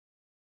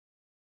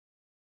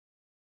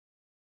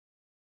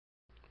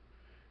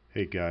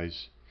Hey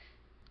guys,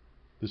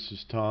 this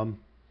is Tom,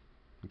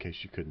 in case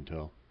you couldn't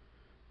tell.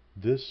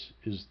 This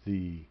is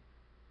the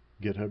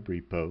GitHub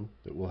repo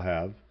that we'll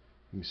have.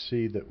 You can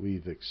see that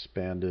we've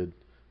expanded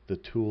the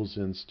tools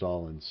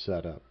install and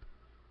setup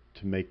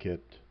to make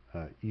it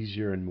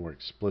easier and more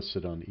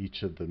explicit on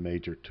each of the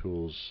major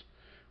tools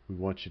we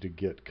want you to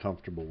get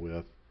comfortable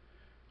with.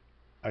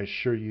 I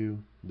assure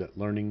you that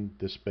learning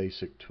this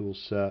basic tool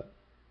set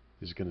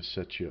is going to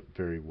set you up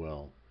very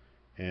well.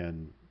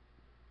 And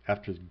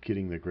after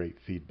getting the great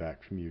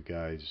feedback from you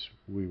guys,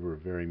 we were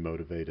very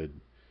motivated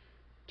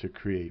to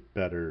create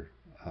better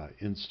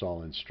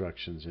install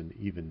instructions and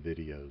even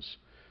videos.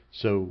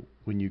 So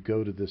when you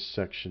go to this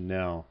section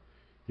now,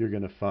 you're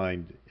going to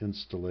find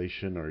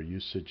installation or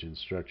usage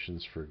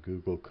instructions for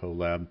Google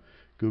Colab.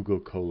 Google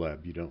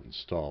Colab you don't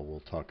install. We'll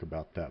talk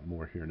about that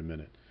more here in a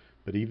minute.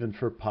 But even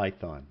for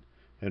Python.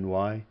 And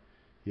why?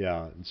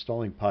 Yeah,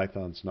 installing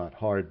Python's not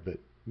hard, but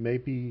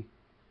maybe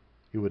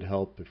it would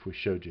help if we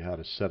showed you how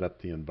to set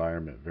up the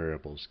environment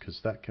variables, because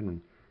that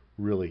can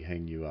really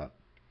hang you up.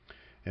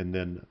 And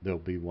then there'll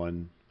be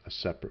a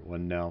separate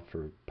one now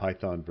for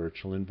Python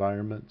virtual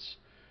environments,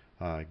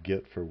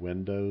 Git for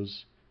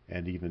Windows,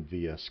 and even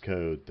VS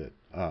Code.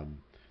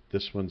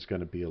 This one's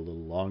going to be a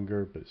little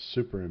longer, but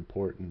super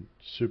important,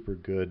 super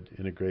good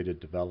integrated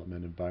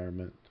development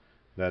environment.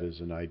 That is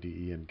an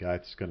IDE, and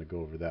Guy's going to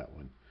go over that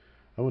one.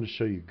 I want to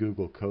show you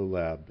Google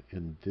Colab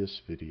in this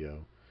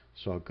video.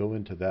 So I'll go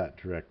into that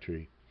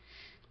directory,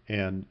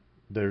 and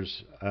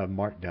there's a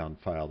markdown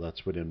file.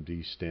 That's what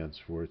MD stands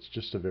for. It's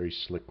just a very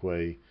slick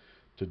way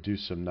to do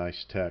some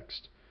nice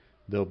text.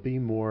 There'll be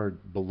more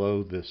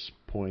below this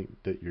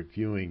point that you're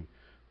viewing,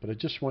 but I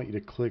just want you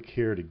to click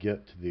here to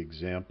get to the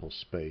example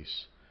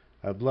space.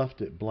 I've left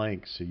it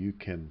blank so you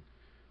can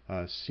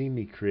see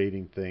me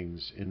creating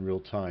things in real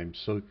time.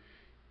 So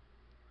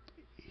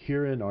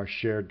here in our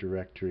shared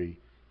directory,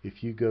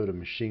 if you go to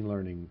machine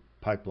learning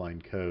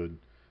pipeline code,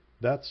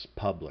 that's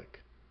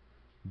public,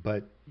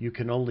 but you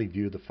can only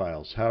view the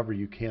files. However,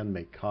 you can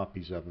make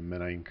copies of them,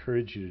 and I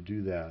encourage you to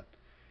do that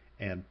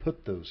and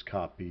put those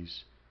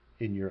copies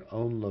in your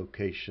own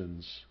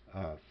locations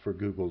for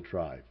Google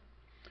Drive.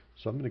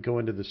 So I'm going to go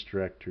into this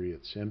directory.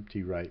 It's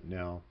empty right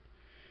now,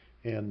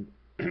 and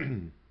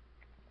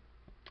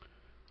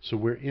so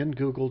we're in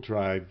Google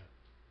Drive,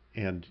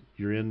 and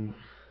you're in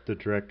the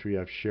directory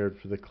I've shared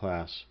for the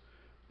class,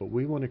 but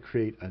we want to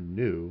create a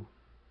new,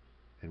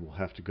 and we'll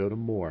have to go to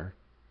More,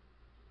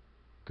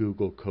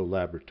 Google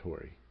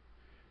Colaboratory.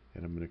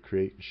 And I'm going to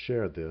create and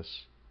share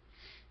this.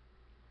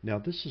 Now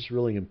this is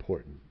really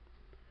important.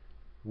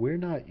 We're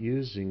not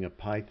using a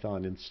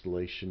Python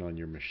installation on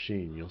your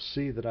machine. You'll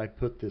see that I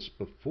put this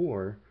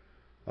before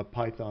a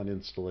Python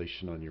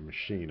installation on your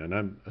machine. And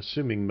I'm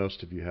assuming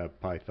most of you have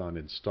Python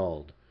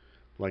installed.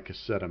 Like I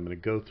said, I'm going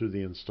to go through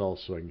the install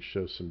so I can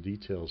show some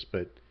details,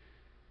 but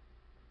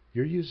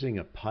you're using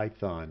a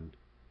Python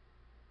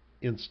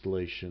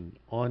installation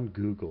on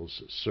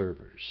Google's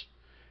servers.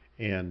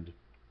 And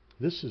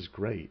this is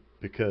great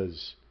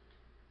because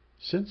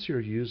since you're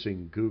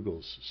using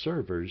Google's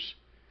servers,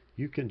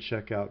 you can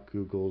check out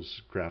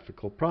Google's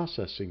graphical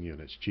processing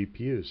units,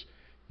 GPUs.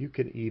 You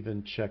can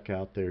even check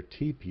out their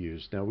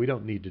TPUs. Now, we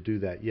don't need to do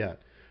that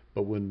yet,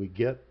 but when we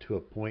get to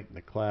a point in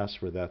the class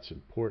where that's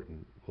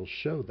important, we'll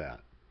show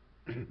that.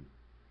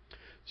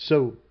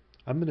 So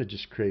I'm going to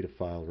just create a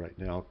file right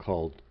now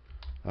called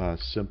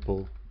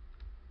simple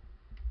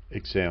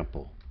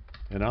example.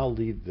 And I'll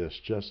leave this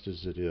just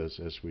as it is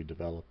as we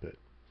develop it.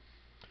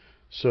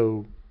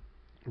 So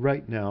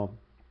right now,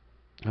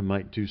 I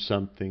might do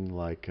something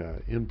like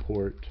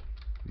import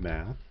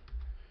math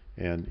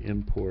and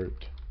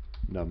import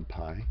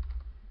numpy.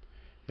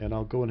 And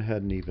I'll go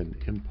ahead and even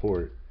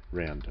import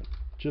random.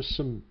 Just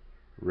some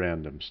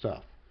random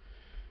stuff.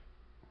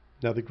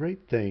 Now the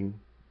great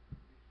thing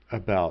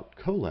about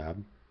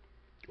Colab,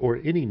 or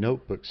any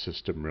notebook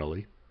system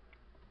really,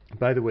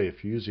 by the way,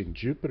 if you're using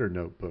Jupyter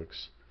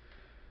notebooks,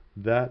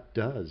 that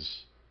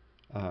does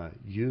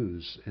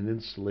use an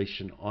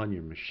installation on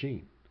your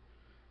machine.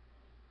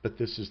 But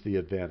this is the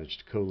advantage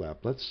to Colab.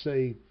 Let's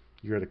say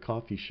you're at a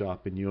coffee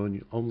shop and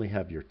you only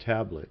have your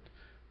tablet,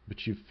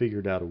 but you've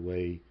figured out a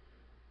way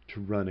to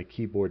run a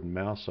keyboard and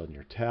mouse on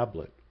your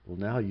tablet. Well,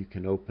 now you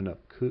can open up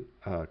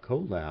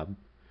Colab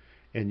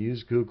and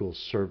use Google's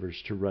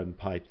servers to run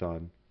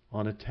Python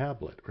on a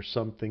tablet or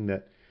something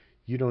that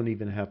you don't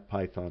even have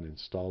Python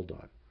installed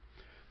on.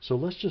 So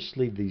let's just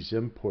leave these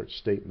import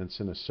statements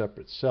in a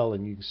separate cell,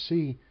 and you can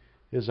see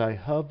as I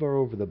hover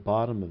over the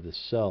bottom of the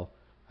cell,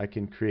 I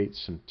can create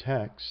some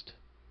text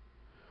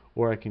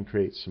or I can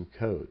create some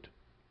code.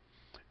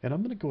 And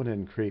I'm going to go ahead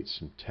and create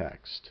some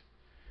text.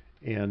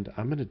 And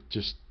I'm going to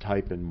just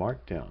type in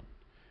Markdown.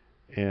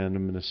 And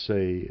I'm going to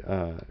say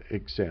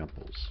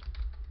examples.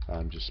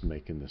 I'm just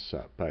making this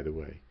up, by the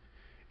way.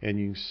 And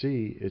you can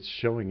see it's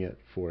showing it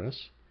for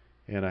us.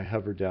 And I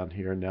hover down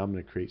here, and now I'm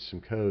going to create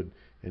some code.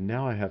 And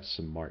now I have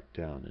some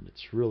Markdown, and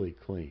it's really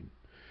clean.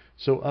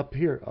 So up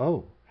here,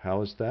 oh,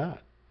 how is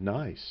that?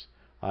 Nice.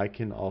 I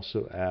can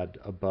also add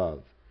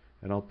above.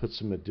 And I'll put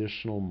some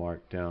additional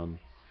Markdown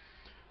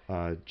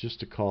just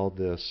to call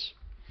this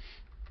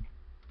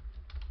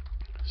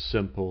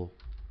simple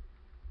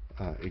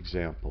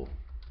example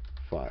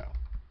file.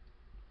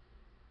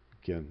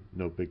 Again,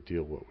 no big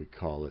deal what we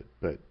call it,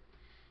 but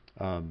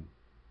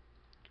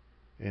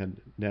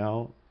and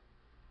now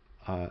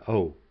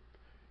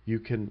you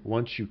can,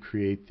 once you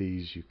create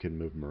these, you can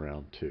move them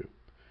around too.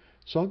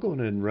 So I'll go in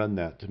and run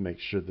that to make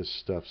sure this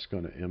stuff's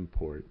going to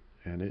import,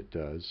 and it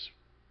does.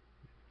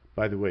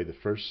 By the way, the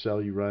first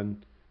cell you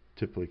run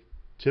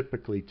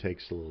typically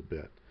takes a little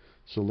bit.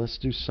 So let's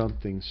do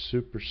something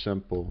super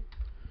simple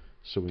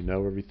so we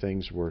know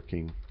everything's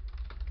working.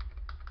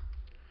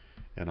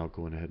 And I'll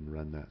go ahead and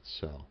run that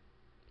cell.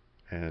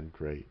 And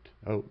great.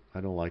 Oh,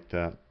 I don't like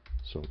that,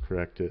 so I'll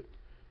correct it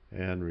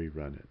and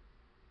rerun it.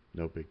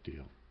 No big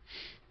deal.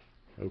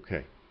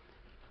 Okay,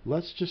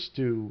 let's just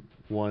do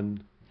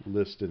one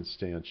list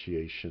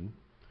instantiation.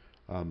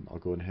 I'll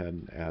go ahead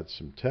and add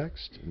some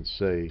text and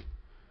say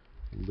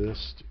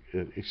list,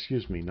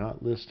 excuse me,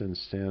 not list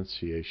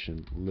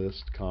instantiation,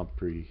 list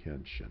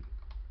comprehension.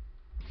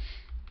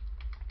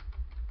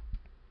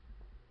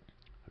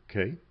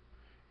 Okay,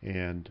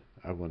 and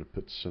I want to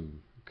put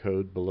some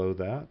code below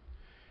that,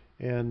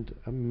 and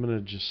I'm going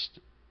to just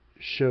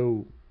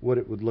show what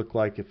it would look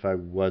like if I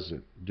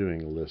wasn't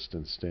doing a list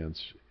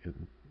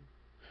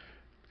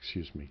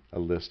a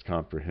list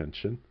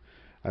comprehension.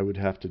 I would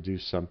have to do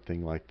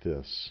something like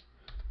this: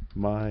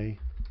 my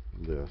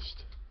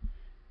list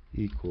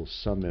equals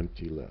some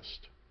empty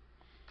list,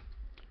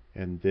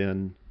 and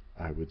then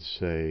I would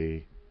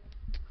say,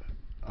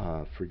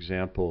 for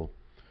example,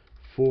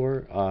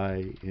 for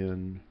I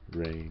in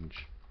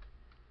range,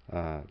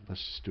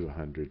 let's just do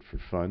 100 for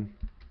fun.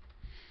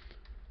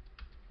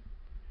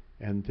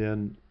 And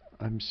then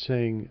I'm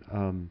saying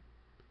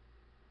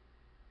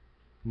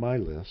my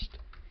list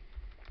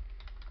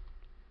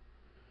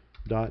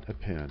dot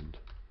append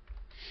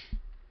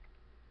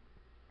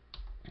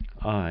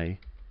I,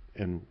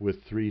 and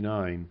with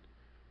 39,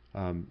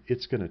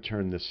 it's going to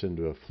turn this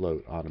into a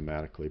float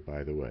automatically,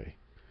 by the way.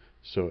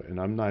 So, and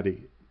I'm not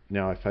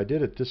now if I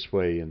did it this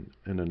way in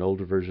an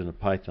older version of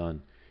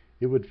Python,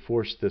 it would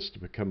force this to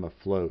become a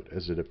float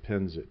as it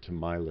appends it to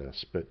my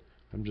list. But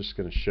I'm just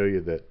going to show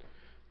you that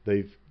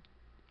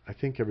I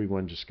think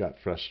everyone just got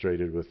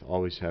frustrated with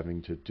always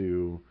having to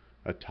do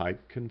a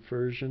type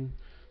conversion,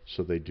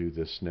 so they do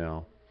this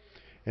now.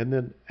 And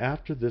then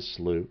after this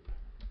loop,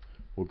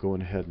 we'll go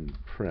ahead and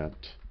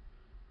print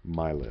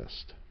my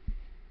list.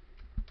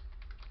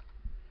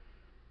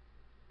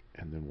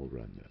 And then we'll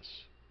run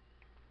this.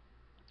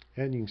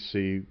 And you can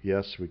see,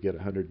 yes, we get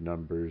 100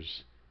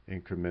 numbers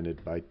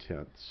incremented by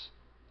tenths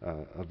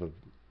of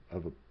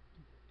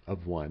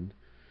 1.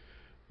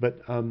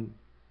 But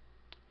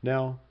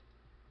now,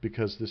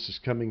 because this is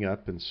coming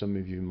up and some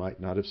of you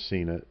might not have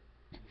seen it,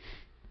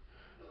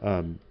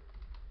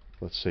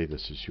 let's say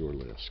this is your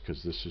list,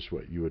 because this is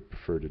what you would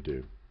prefer to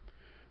do.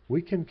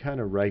 We can kind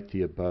of write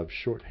the above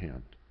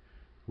shorthand.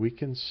 We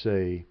can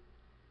say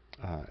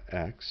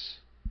x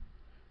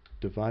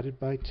divided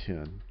by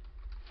 10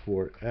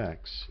 for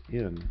x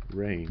in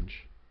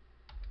range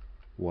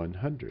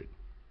 100.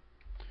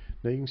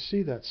 Now you can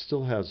see that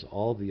still has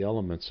all the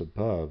elements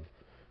above,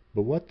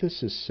 but what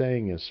this is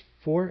saying is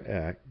for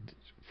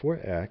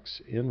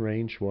x in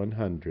range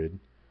 100,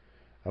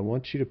 I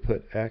want you to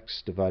put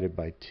x divided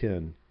by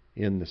 10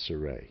 in this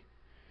array.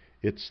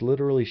 It's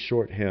literally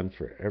shorthand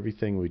for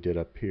everything we did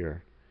up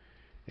here.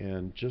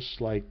 And just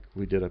like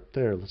we did up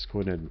there, let's go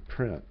ahead and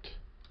print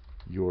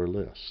your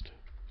list.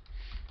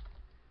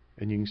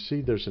 And you can see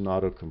there's an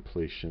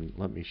auto-completion.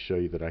 Let me show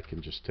you that I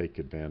can just take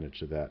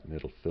advantage of that and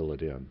it'll fill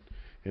it in.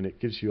 And it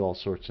gives you all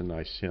sorts of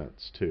nice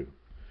hints too.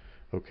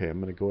 Okay, I'm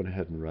going to go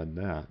ahead and run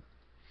that.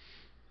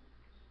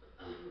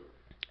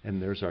 And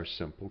there's our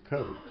simple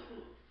code.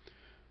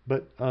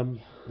 But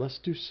let's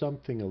do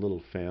something a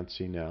little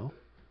fancy now.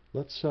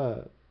 Let's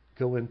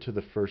go into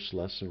the first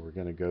lesson we're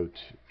going to go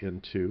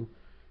into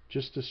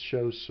just to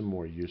show some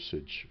more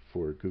usage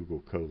for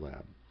Google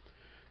Colab.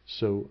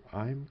 So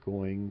I'm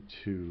going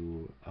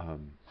to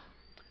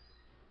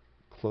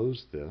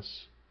close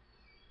this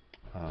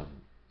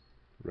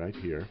right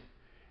here,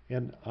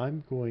 and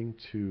I'm going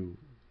to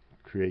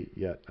create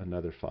yet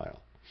another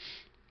file.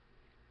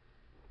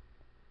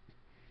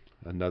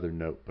 Another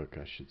notebook,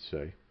 I should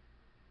say.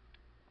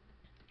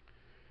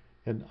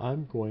 And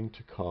I'm going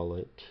to call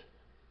it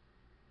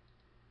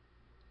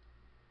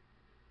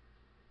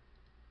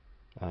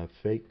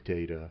Fake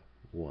Data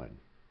 1.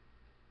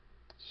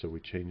 So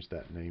we change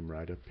that name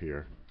right up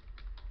here.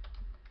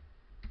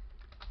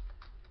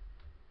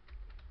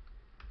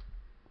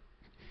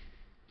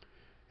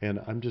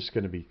 And I'm just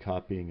going to be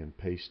copying and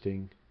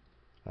pasting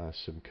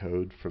some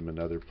code from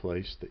another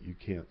place that you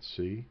can't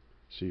see,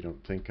 so you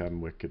don't think I'm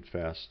wicked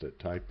fast at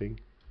typing,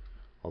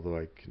 although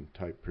I can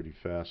type pretty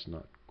fast,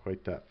 not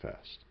quite that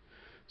fast.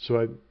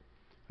 So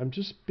I'm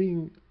just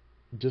being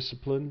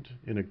disciplined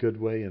in a good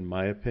way, in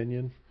my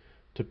opinion,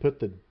 to put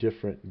the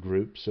different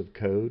groups of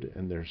code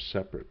in their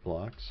separate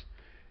blocks.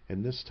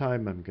 And this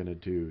time I'm going to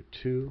do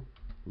 2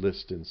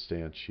 list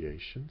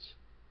instantiations.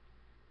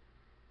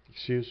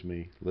 excuse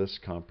me,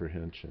 list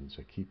comprehensions.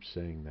 I keep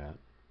saying that.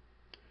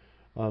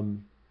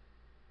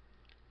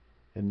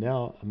 And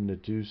now I'm going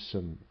to do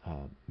some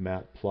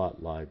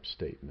matplotlib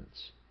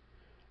statements.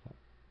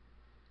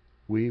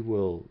 We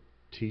will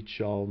teach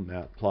y'all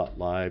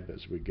matplotlib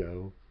as we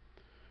go,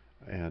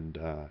 and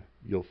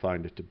you'll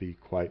find it to be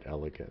quite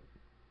elegant.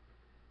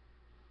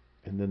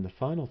 And then the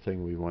final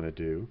thing we want to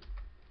do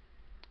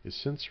is,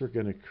 since we're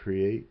going to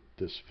create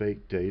this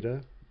fake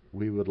data,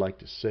 we would like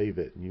to save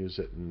it and use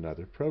it in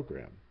another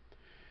program.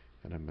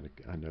 And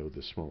I know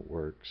this won't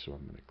work, so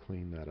I'm going to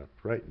clean that up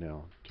right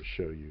now to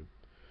show you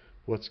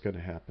what's going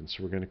to happen.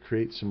 So we're going to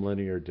create some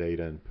linear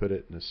data and put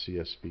it in a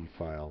CSV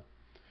file.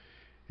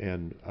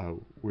 And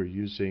we're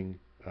using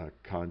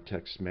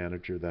Context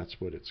Manager.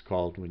 That's what it's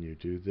called when you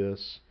do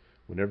this.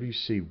 Whenever you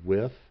see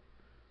with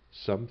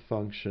some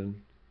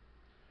function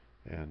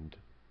and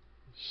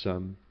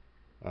some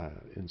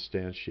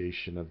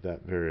instantiation of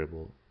that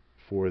variable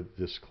for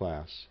this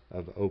class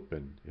of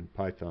open in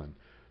Python.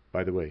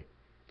 By the way,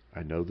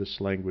 I know this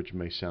language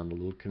may sound a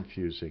little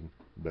confusing,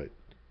 but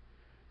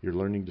you're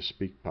learning to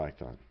speak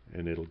Python,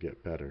 and it'll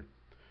get better.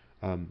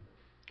 I'm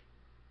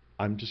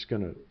just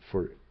going to,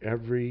 for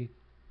every,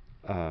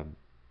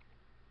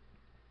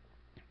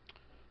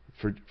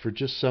 for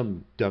just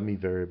some dummy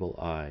variable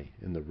I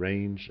in the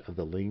range of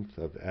the length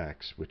of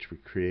x, which we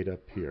create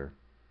up here,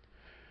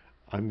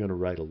 I'm going to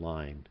write a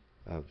line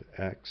of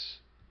x,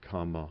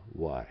 comma,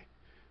 y.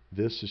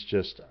 This is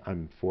just,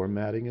 I'm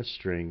formatting a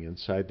string.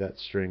 Inside that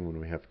string, when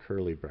we have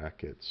curly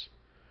brackets,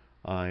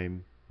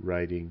 I'm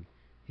writing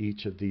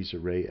each of these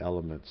array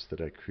elements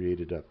that I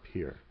created up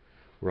here.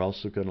 We're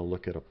also going to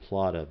look at a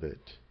plot of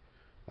it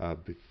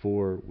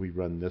before we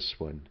run this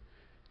one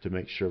to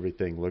make sure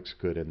everything looks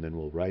good, and then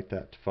we'll write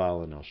that to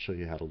file and I'll show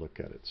you how to look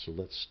at it. So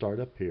let's start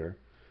up here.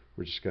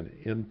 We're just going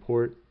to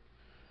import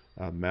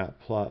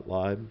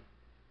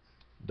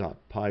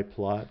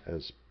matplotlib.pyplot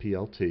as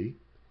PLT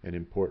and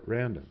import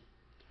random.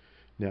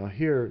 Now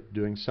here,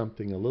 doing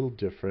something a little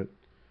different,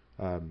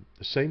 the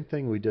same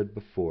thing we did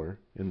before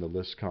in the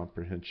list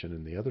comprehension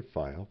in the other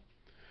file,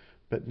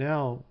 but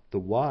now the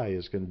y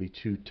is going to be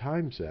 2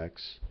 times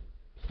x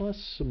plus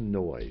some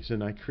noise,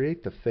 and I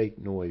create the fake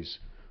noise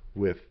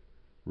with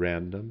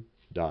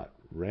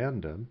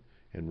random.random,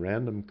 and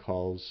random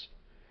calls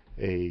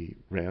a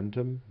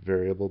random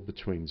variable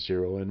between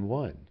 0 and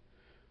 1,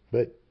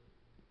 but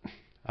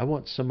I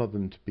want some of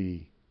them to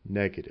be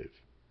negative,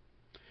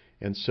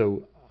 and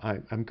so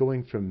I'm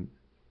going from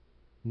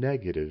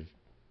negative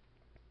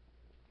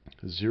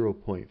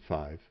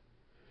 0.5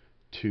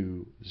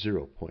 to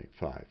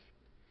 0.5.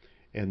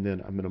 And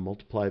then I'm going to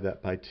multiply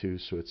that by 2,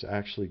 so it's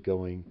actually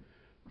going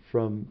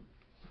from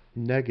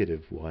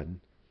negative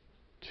 1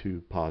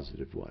 to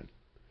positive 1.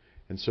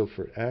 And so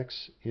for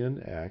x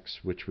in x,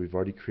 which we've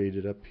already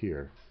created up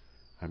here,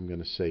 I'm going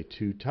to say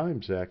 2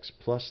 times x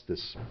plus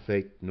this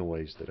fake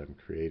noise that I'm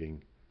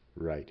creating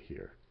right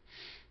here.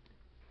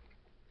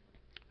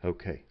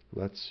 Okay,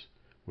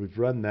 we've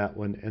run that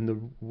one, and the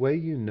way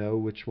you know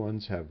which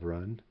ones have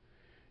run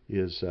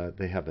is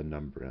they have a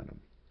number in them.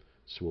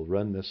 So we'll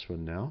run this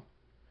one now,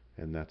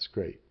 and that's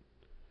great.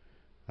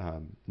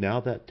 Now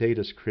that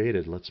data's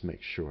created, let's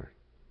make sure.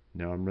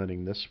 Now I'm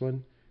running this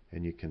one,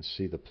 and you can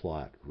see the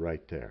plot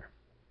right there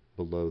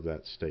below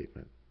that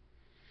statement.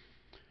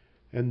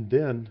 And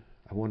then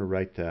I want to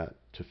write that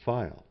to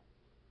file.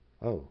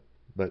 Oh,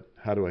 but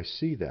how do I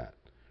see that?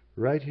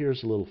 Right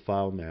here's a little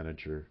file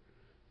manager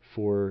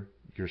for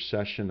your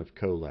session of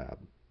Colab,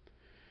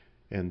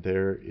 and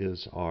there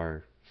is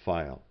our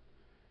file.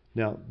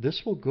 Now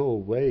this will go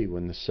away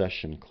when the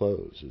session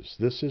closes.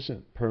 This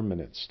isn't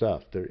permanent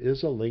stuff. There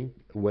is a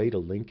way to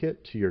link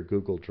it to your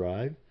Google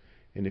Drive,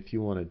 and if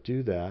you want to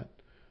do that,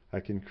 I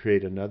can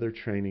create another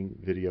training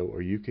video,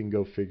 or you can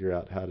go figure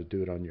out how to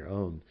do it on your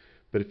own.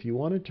 But if you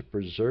wanted to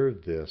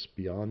preserve this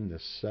beyond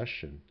this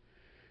session,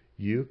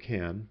 you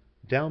can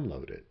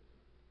download it.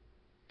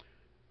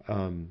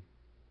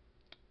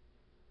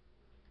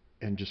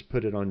 And just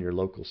put it on your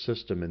local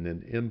system and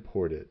then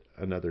import it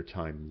another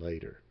time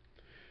later.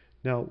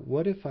 Now,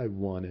 what if I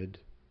wanted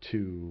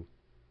to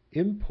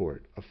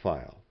import a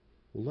file?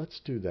 Well, let's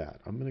do that.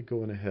 I'm going to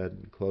go ahead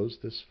and close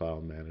this file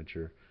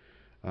manager.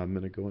 I'm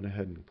going to go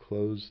ahead and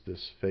close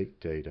this fake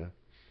data.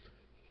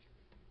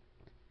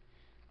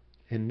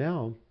 And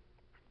now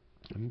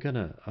I'm going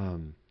to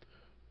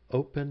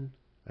open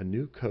a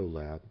new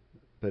Colab,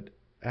 but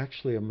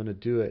actually I'm going to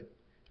do it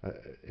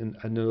in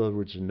other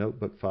words, a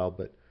notebook file,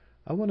 but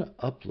I want to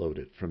upload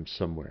it from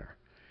somewhere.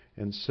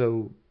 And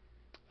so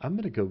I'm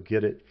going to go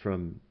get it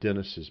from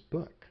Dennis's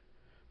book.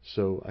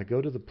 So I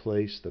go to the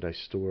place that I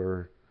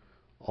store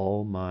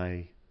all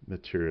my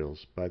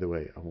materials. By the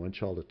way, I want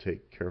y'all to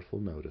take careful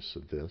notice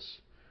of this.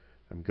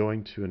 I'm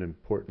going to an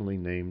importantly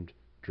named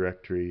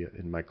directory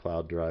in my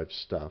cloud drive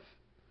stuff.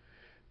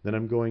 Then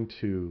I'm going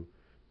to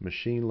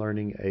Machine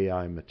Learning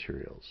AI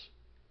Materials.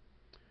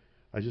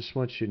 I just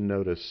want you to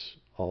notice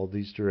all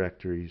these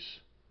directories.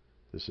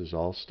 This is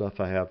all stuff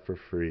I have for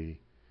free.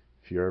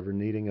 If you're ever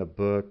needing a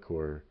book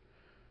or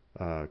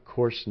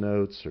course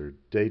notes or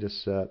data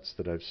sets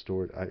that I've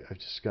stored. I've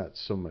just got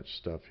so much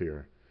stuff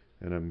here,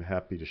 and I'm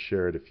happy to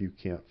share it if you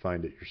can't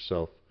find it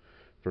yourself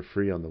for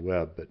free on the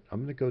web. But I'm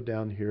going to go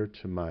down here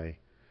to my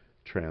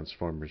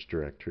Transformers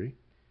directory,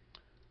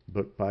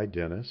 book by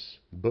Dennis,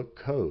 book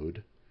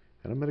code,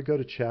 and I'm going to go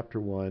to chapter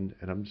 1,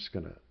 and I'm just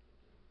going to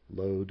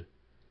load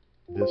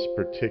this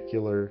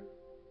particular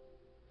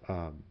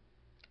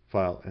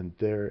file, and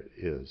there it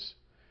is.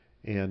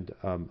 And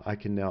I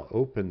can now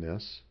open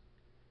this,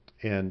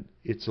 and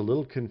it's a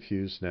little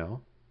confused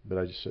now, but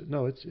I just said,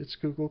 no, it's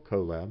Google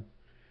Colab,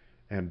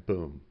 and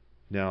boom.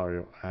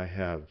 Now I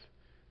have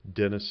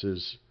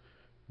Dennis's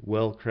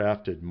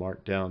well-crafted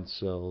markdown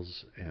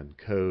cells and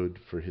code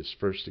for his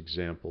first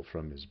example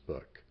from his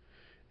book.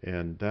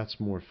 And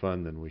that's more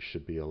fun than we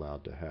should be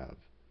allowed to have.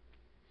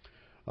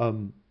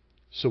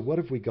 So what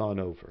have we gone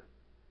over?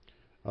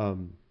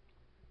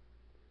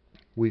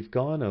 We've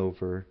gone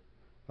over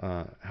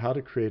how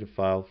to create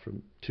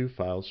two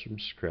files from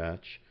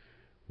scratch.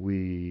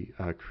 We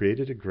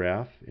created a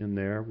graph in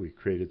there. We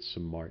created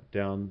some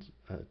markdown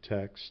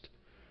text.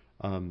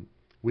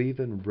 We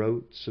even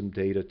wrote some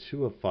data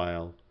to a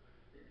file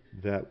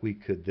that we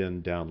could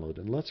then download.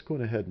 And let's go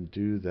ahead and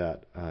do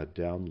that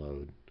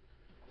download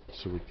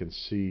so we can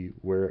see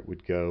where it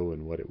would go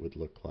and what it would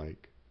look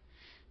like.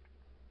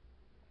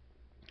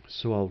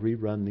 So I'll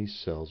rerun these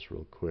cells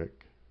real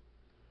quick.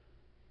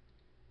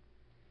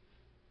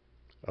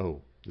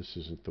 Oh, this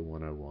isn't the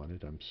one I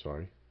wanted. I'm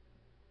sorry.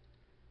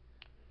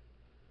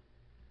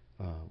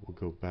 We'll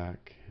go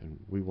back, and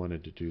we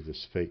wanted to do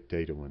this fake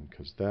data one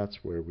because that's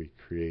where we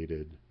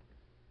created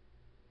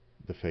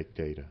the fake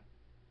data.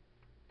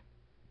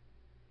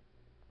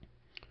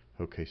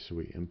 Okay, so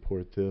we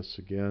import this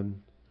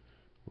again.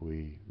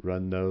 We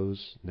run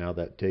those. Now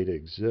that data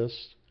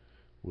exists.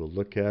 We'll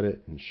look at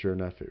it, and sure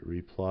enough, it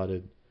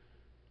replotted.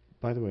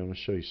 By the way, I want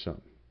to show you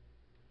something.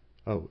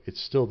 Oh,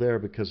 it's still there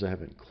because I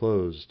haven't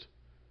closed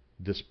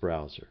this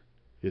browser.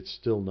 It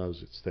still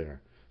knows it's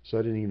there. So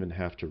I didn't even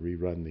have to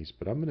rerun these,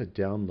 but I'm going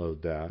to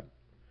download that,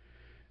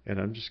 and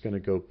I'm just going to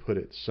go put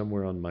it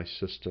somewhere on my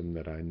system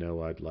that I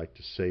know I'd like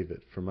to save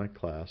it for my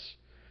class.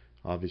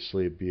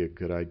 Obviously, it'd be a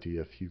good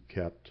idea if you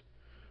kept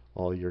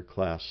all your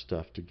class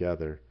stuff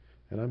together,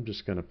 and I'm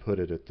just going to put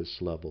it at this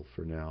level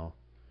for now.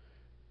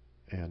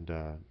 And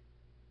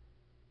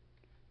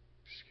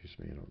excuse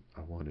me,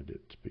 I wanted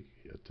it to be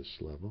at this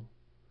level.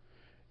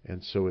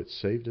 And so it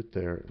saved it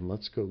there, and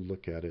let's go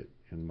look at it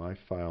in my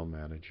file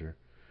manager.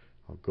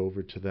 I'll go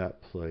over to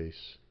that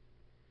place,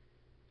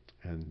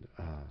 and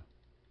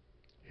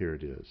here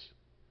it is.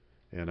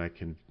 And I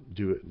can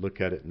look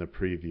at it in the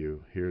preview.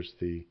 Here's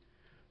the,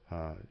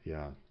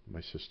 yeah, my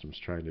system's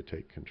trying to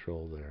take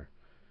control there.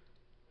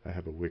 I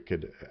have a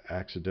wicked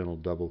accidental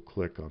double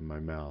click on my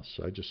mouse,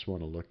 so I just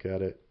want to look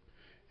at it.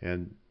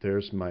 And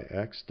there's my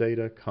X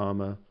data,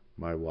 comma,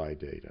 my Y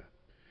data.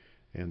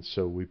 And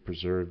so we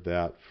preserve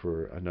that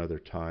for another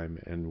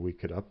time, and we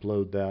could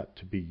upload that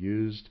to be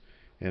used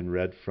and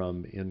read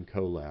from in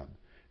Colab.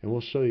 And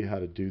we'll show you how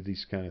to do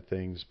these kind of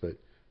things, but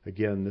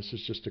again, this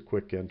is just a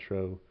quick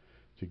intro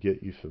to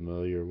get you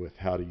familiar with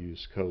how to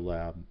use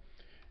Colab.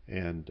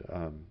 And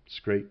it's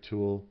a great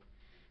tool.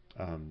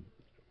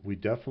 We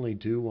definitely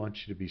do want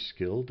you to be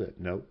skilled at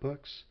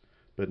notebooks,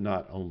 but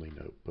not only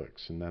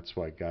notebooks, and that's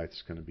why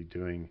Guy's going to be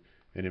doing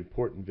an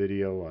important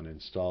video on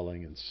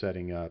installing and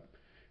setting up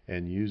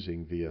and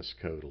using VS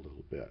Code a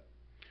little bit.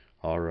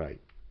 All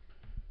right.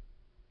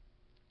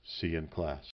 See you in class.